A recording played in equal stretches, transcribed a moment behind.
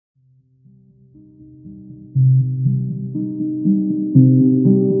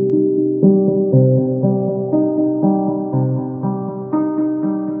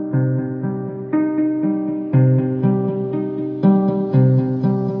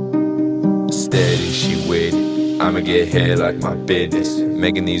steady, she with it. I'ma get head like my business,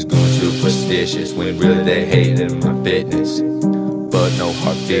 making these goons superstitious when really they hating my fitness. But no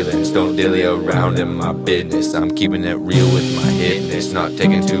hard feelings, don't dilly around in my business. I'm keeping it real with my hitness, not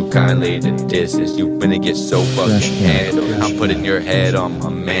taking too kindly to disses. You finna get so fucking handled. I'm putting your head on my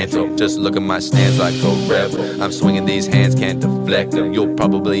mantle. Just look at my stance like a rebel. I'm swinging these hands, can't deflect them. You'll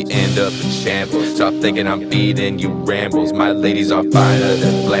probably end up in shambles. Stop thinking I'm feeding you rambles. My ladies are finer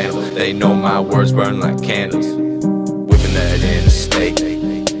than flannel. They know my words burn like candles. Whipping that in a steak,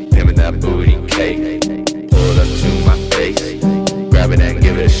 pimping that booty cake. Pull it up to my face, grab it and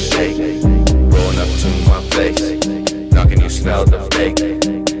give it a shake. Rolling up to my face, knocking you smell the bake.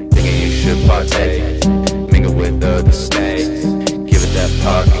 Thinking you should partake, mingle with other snakes. Give it that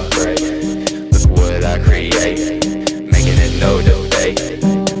parking brake. Look what I create, making it no debate.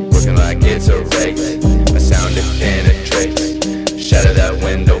 Working like it's a race, a sound that penetrates. Shatter that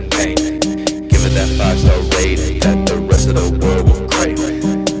window pane, give it that 5-star rating that the rest of the world will crave.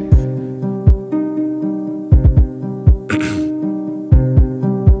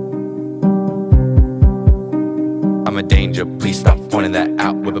 I'm a danger, please stop pointing that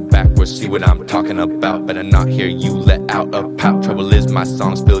out. Whip it backwards, see what I'm talking about. Better not hear you let out a pout. Trouble is my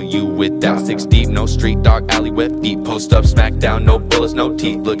songs fill you with doubt. 6 deep, no street, dark alley, wet feet. Post up, smack down, no bullets, no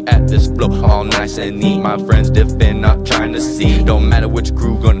teeth. Look at this flow, all nice and neat. My friends dipping, not trying to see. Don't matter which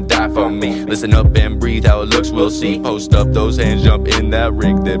crew gonna die for me. Listen up and breathe, how it looks, we'll see. Post up those hands, jump in that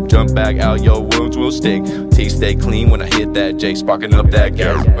ring. Then jump back out, your wounds will sting. Teeth stay clean when I hit that J. Sparking up that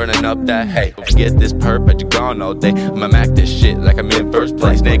gas, burning up that hay. Don't forget this perp, but you gone all day. I'ma mac this shit like I'm in first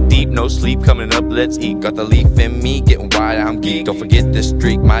place. Neck deep, no sleep, coming up, let's eat. Got the leaf in me, getting wide, I'm geek. Don't forget this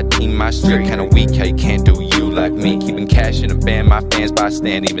streak, my team, my streak. Kinda weak, how you can't do you like me. Keeping cash in a band, my fans by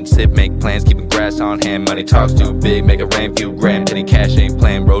stand. Even sip, make plans, keeping grass on hand. Money talks too big, make it rain, few grand. Petty cash ain't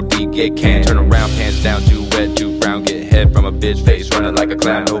playing, roll deep, get canned. Turn around, pants down, too wet, too brown. Get head from a bitch face, running like a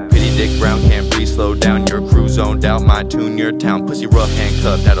clown. No pity, dick brown, can't breathe, slow down. Your crew zoned out, my tune, your town. Pussy rough,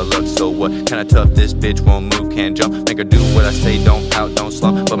 handcuffed, out of luck, so what? Kinda tough, this bitch won't move, can't jump. Make her do what I say, don't pout, don't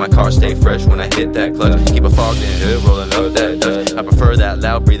slump. But my car stay fresh when I hit that clutch. Keep a fogged in hood, rolling up that dust. I prefer that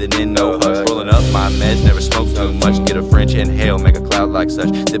loud, breathing in, no hush. Rolling up my meds, never smoke too much. Get a French inhale, make a cloud like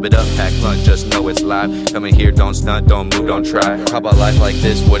such. Zip it up, pack lunch, just know it's live. Come in here, don't stunt, don't move, don't try. How about life like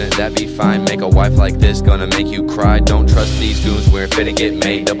this, wouldn't that be fine? Make a wife like this, gonna make you cry. Don't trust these goons, we're fit and get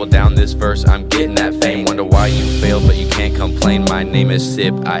made. Double down this verse, I'm getting that fame. Wonder why you failed, but you can't complain. My name is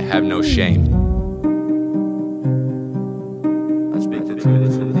Sip, I have no shame.